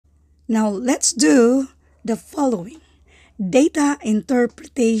Now, let's do the following. Data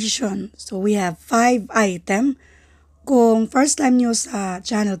interpretation. So, we have 5 items. Kung first time nyo sa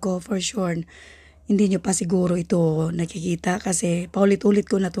channel ko, for sure, hindi nyo pa siguro ito nakikita kasi paulit-ulit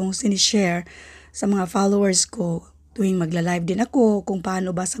ko na itong sinishare sa mga followers ko tuwing magla-live din ako kung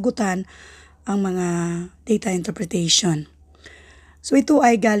paano ba sagutan ang mga data interpretation. So ito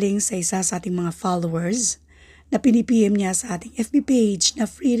ay galing sa isa sa ating mga followers na pinipm niya sa ating FB page na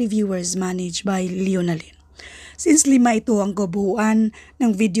Free Reviewers managed by Leonalyn. Since 5 ito ang kabuuan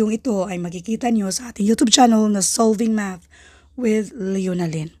ng video ito ay makikita nyo sa ating YouTube channel na Solving Math with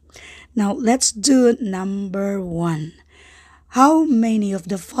Leonalyn. Now, let's do number 1. How many of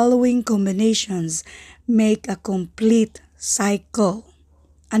the following combinations make a complete cycle?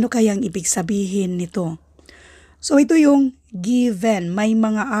 Ano kayang ibig sabihin nito? So, ito yung given. May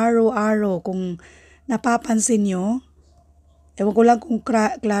mga arrow-arrow. Kung napapansin nyo, ewan ko lang kung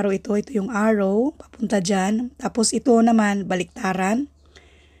klaro ito. Ito yung arrow, papunta dyan. Tapos ito naman, baliktaran.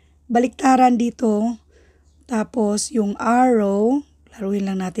 Baliktaran dito. Tapos yung arrow, klaruhin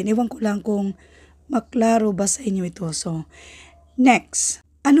lang natin. Ewan ko lang kung maklaro ba sa inyo ito. So, next.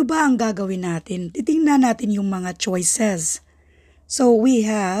 Ano ba ang gagawin natin? Titingnan natin yung mga choices. So, we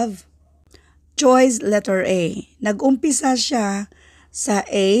have choice letter A. Nag-umpisa siya sa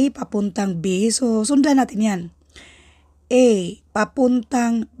A, papuntang B. So, sundan natin yan. A,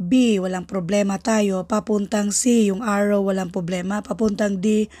 papuntang B, walang problema tayo. Papuntang C, yung arrow, walang problema. Papuntang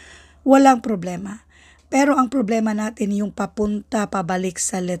D, walang problema. Pero ang problema natin, yung papunta pabalik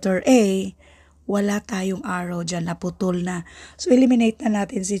sa letter A, wala tayong arrow dyan, naputol na. So, eliminate na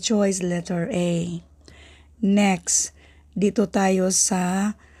natin si choice letter A. Next, dito tayo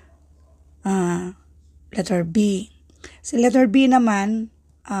sa letter B. Si letter B naman,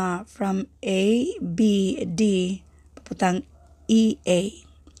 from A, B, D, papuntang EA.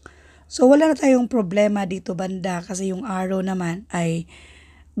 So, wala na tayong problema dito banda kasi yung arrow naman ay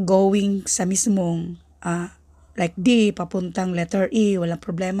going sa mismong like D, papuntang letter E, walang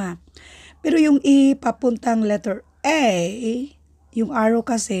problema. Pero yung E, papuntang letter A, yung arrow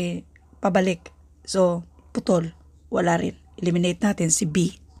kasi pabalik. So, putol. Wala rin. Eliminate natin si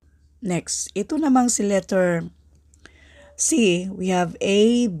B. Next, ito namang si letter C, we have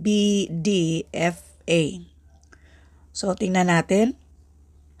A, B, D, F, A. So, tingnan natin.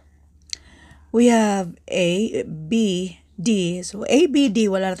 We have A, B, D. So, A, B, D,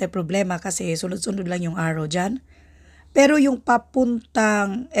 wala na tayong problema kasi sunod-sunod lang yung arrow dyan. Pero yung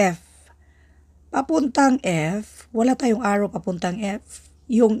papuntang F, wala tayong arrow papuntang F.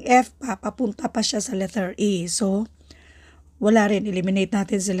 Yung F papunta pa siya sa letter E. So, wala rin. Eliminate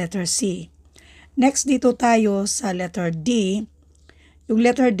natin sa letter C. Next, dito tayo sa letter D. Yung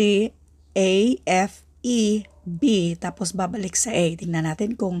letter D, A, F, E, B. Tapos babalik sa A. Tingnan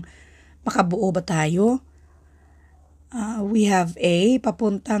natin kung makabuo ba tayo. We have A,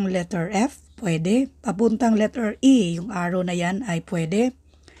 papuntang letter F. Pwede. Papuntang letter E. Yung arrow na yan ay pwede.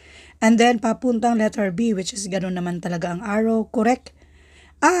 And then, papuntang letter B, which is ganun naman talaga ang arrow. Correct.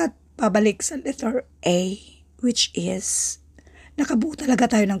 At pabalik sa letter A, which is nakabuo talaga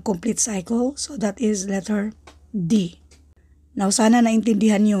tayo ng complete cycle. So, that is letter D. Now, sana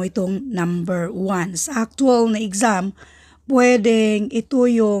naintindihan nyo itong number 1. Sa actual na exam, pwedeng ito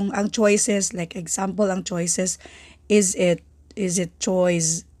yung ang choices. Like example, ang choices, is it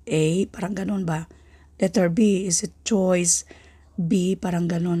choice A? Parang ganun ba? Letter B, is it choice B? Parang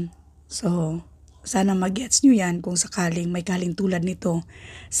ganun. So, sana mag-gets nyo yan kung sakaling may kalintulad nito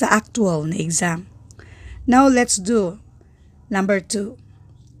sa actual na exam. Now, let's do number 2.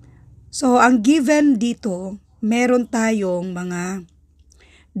 So, ang given dito, meron tayong mga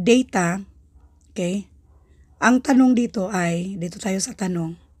data. Okay? Ang tanong dito ay, dito tayo sa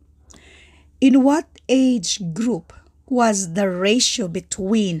tanong. In what age group was the ratio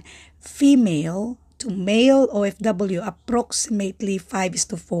between female to male OFW approximately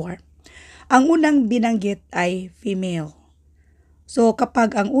 5:4? Ang unang binanggit ay female. So,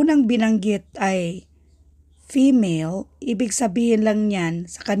 kapag ang unang binanggit ay female, ibig sabihin lang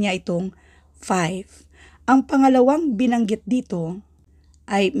niyan sa kanya itong 5. Ang pangalawang binanggit dito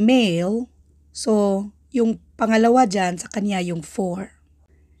ay male, so yung pangalawa dyan sa kanya yung 4.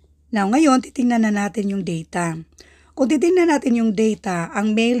 Now, ngayon, titingnan na natin yung data. Kung titingnan natin yung data,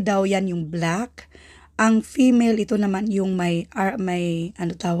 ang male daw yan yung black, ang female ito naman yung may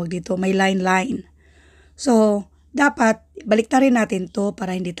ano tawag dito, may line. So, dapat baliktarin natin to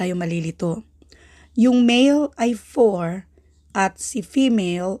para hindi tayo malilito. Yung male ay 4 at si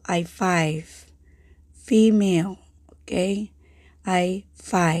female ay 5. Female, okay, ay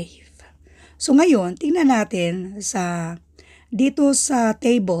 5. So ngayon, tingnan natin sa dito sa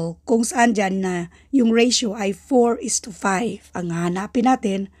table kung saan dyan na yung ratio ay 4:5. Ang hanapin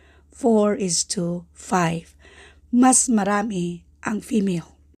natin, 4:5. Mas marami ang female.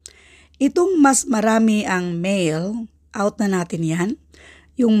 Itong mas marami ang male, out na natin yan.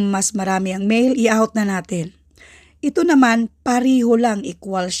 Yung mas marami ang male, i-out na natin. Ito naman, pariho lang,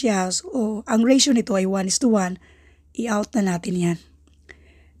 equal siya. So, ang ratio nito ay 1:1, i-out na natin yan.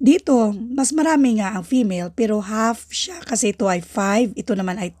 Dito, mas marami nga ang female pero half siya kasi ito ay 5, ito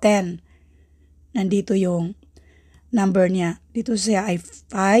naman ay 10. Nandito yung number niya. Dito siya ay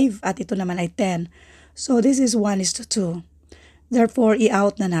 5 at ito naman ay 10. So this is 1:2. Therefore,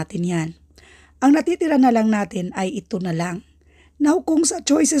 i-out na natin yan. Ang natitira na lang natin ay ito na lang. Now, kung sa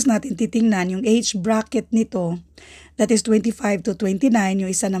choices natin titingnan, yung age bracket nito, that is 25 to 29,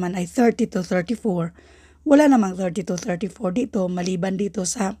 yung isa naman ay 30 to 34. Wala namang 30 to 34 dito, maliban dito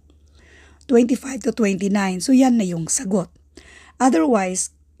sa 25 to 29. So, yan na yung sagot.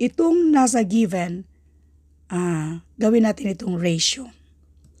 Otherwise, itong nasa given, gawin natin itong ratio.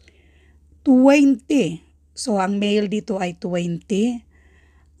 20. So, ang male dito ay 20.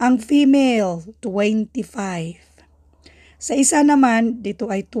 Ang female, 25. Sa isa naman, dito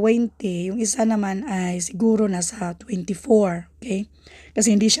ay 20. Yung isa naman ay siguro nasa 24. Okay?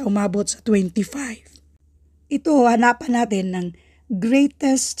 Kasi hindi siya umabot sa 25. Ito, hanapan natin ng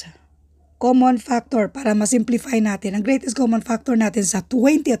greatest common factor para ma-simplify natin. Ang greatest common factor natin sa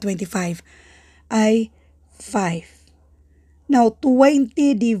 20 at 25 ay 5. Now,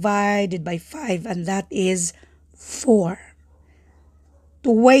 20 divided by 5 and that is 4.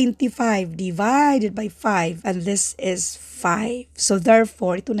 25 divided by 5 and this is 5. So,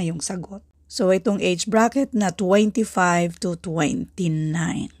 therefore, ito na yung sagot. So, itong age bracket na 25 to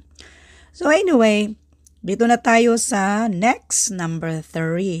 29. So, anyway, dito na tayo sa next, number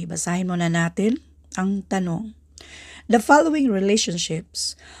 3. Basahin muna natin ang tanong. The following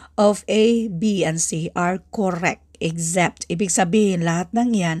relationships of A, B, and C are correct except, ibig sabihin lahat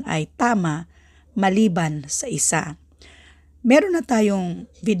ng yan ay tama maliban sa isa. Meron na tayong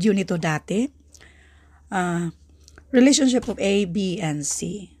video nito dati. Relationship of A, B, and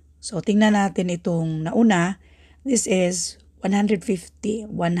C. So, tingnan natin itong nauna. This is 150.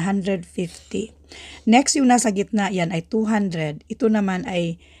 Next, yung nasa gitna, yan ay 200. Ito naman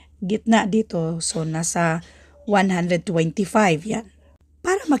ay gitna dito. So, nasa 125 yan.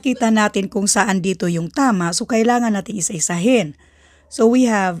 Para makita natin kung saan dito yung tama, so kailangan natin isa-isahin. So, we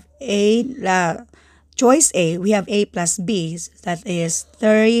have choice A, we have A plus B, that is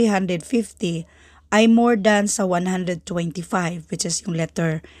 350, ay more than sa 125, which is yung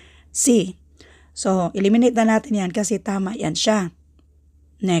letter C. So, eliminate na natin yan kasi tama yan siya.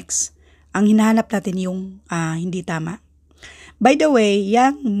 Next, ang hinahanap natin yung hindi tama. By the way,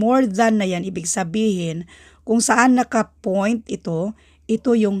 yung more than na yan, ibig sabihin, kung saan naka-point ito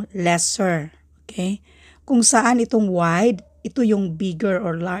yung lesser. Okay? Kung saan itong wide, ito yung bigger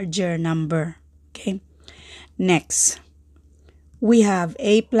or larger number. Okay? Next, we have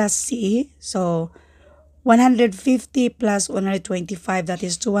A plus C. So, 150 plus 125, that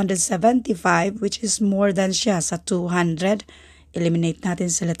is 275, which is more than siya sa 200. Eliminate natin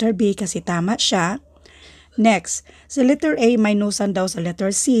sa letter B kasi tama siya. Next, sa letter A, minusan daw sa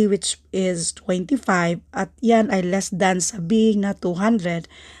letter C, which is 25, at yan ay less than sa B na 200.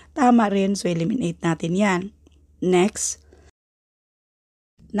 Tama rin, so eliminate natin yan. Next,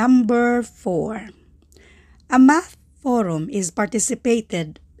 number 4. A math forum is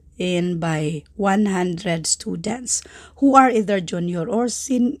participated in by 100 students who are either junior or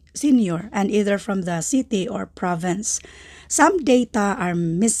senior and either from the city or province. Some data are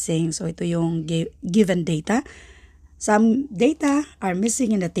missing. So, ito yung given data. Some data are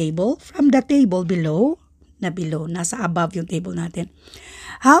missing in the table. From the table below, nasa above yung table natin.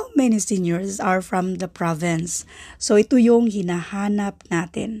 How many seniors are from the province? So, ito yung hinahanap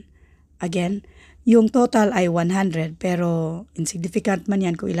natin. Again, yung total ay 100 pero insignificant man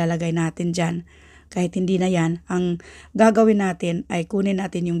yan kung ilalagay natin dyan. Kahit hindi na yan, ang gagawin natin ay kunin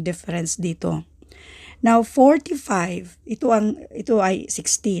natin yung difference dito. Now, 45, ito ay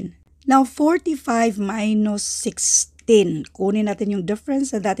 16. Now, 45 minus 16, kunin natin yung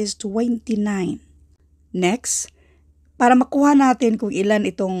difference and that is 29. Next, para makuha natin kung ilan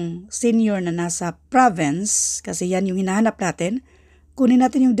itong senior na nasa province, kasi yan yung hinahanap natin, kunin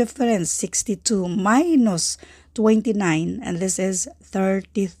natin yung difference, 62 minus 29, and this is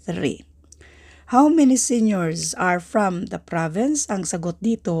 33. How many seniors are from the province? Ang sagot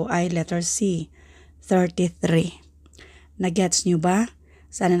dito ay letter C, 33. Nagets nyo ba?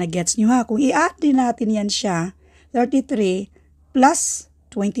 Sana nagets nyo ha. Kung i-add din natin yan siya, 33 plus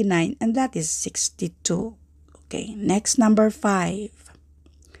 29, and that is 62. Okay, next number 5.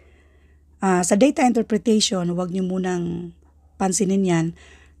 Sa data interpretation, huwag niyo munang pansinin yan.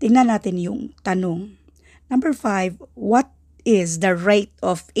 Tingnan natin yung tanong. Number 5, what is the rate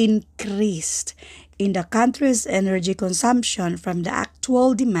of increase in the country's energy consumption from the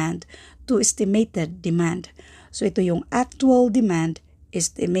actual demand to estimated demand? So ito yung actual demand,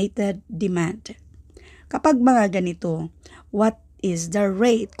 estimated demand. Kapag mga ganito, what is the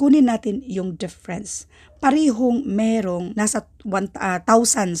rate? Kunin natin yung difference. Parihong merong nasa 1,000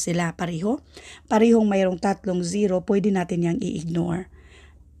 sila pareho. Parihong mayroong 3 0, pwede natin yang i-ignore.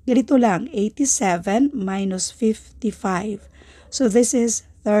 Ganito lang, 87 minus 55. So this is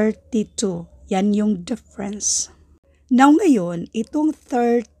 32. Yan yung difference. Now ngayon, itong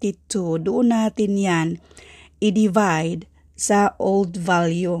 32, doon natin yan i-divide sa old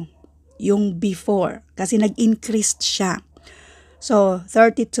value, yung before, kasi nag-increased siya. So,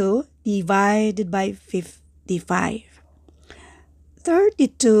 32 divided by 55.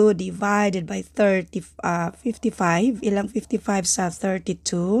 32 divided by 55. Ilang 55 sa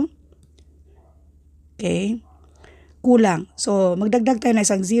 32? Okay. Kulang. So, magdagdag tayo na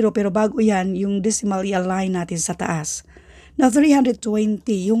isang 0, pero bago yan, yung decimal i-align natin sa taas. Now, 320,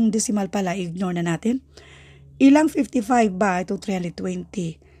 yung decimal pala, ignore na natin. Ilang 55 ba? Ito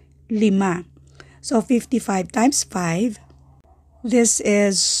 320. 5. So, 55 times 5. This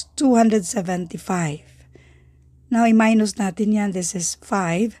is 275. Now, i-minus natin yan. This is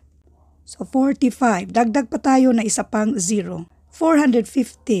 5. So, 45. Dagdag pa tayo na isa pang 0.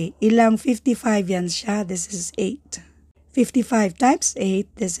 450. Ilang 55 yan siya? This is 8. 55 times 8.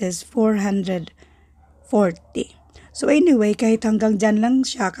 This is 440. So, anyway, kahit hanggang dyan lang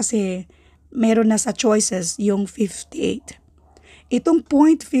siya kasi meron na sa choices yung 58. Itong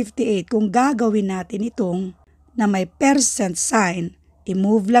 0.58, kung gagawin natin itong na may percent sign,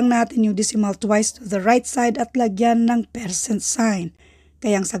 i-move lang natin yung decimal twice to the right side at lagyan ng percent sign.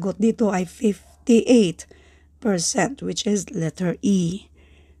 Kaya ang sagot dito ay 58%, which is letter E.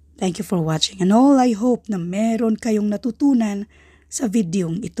 Thank you for watching and all. I hope na meron kayong natutunan sa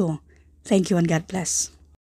videong ito. Thank you and God bless.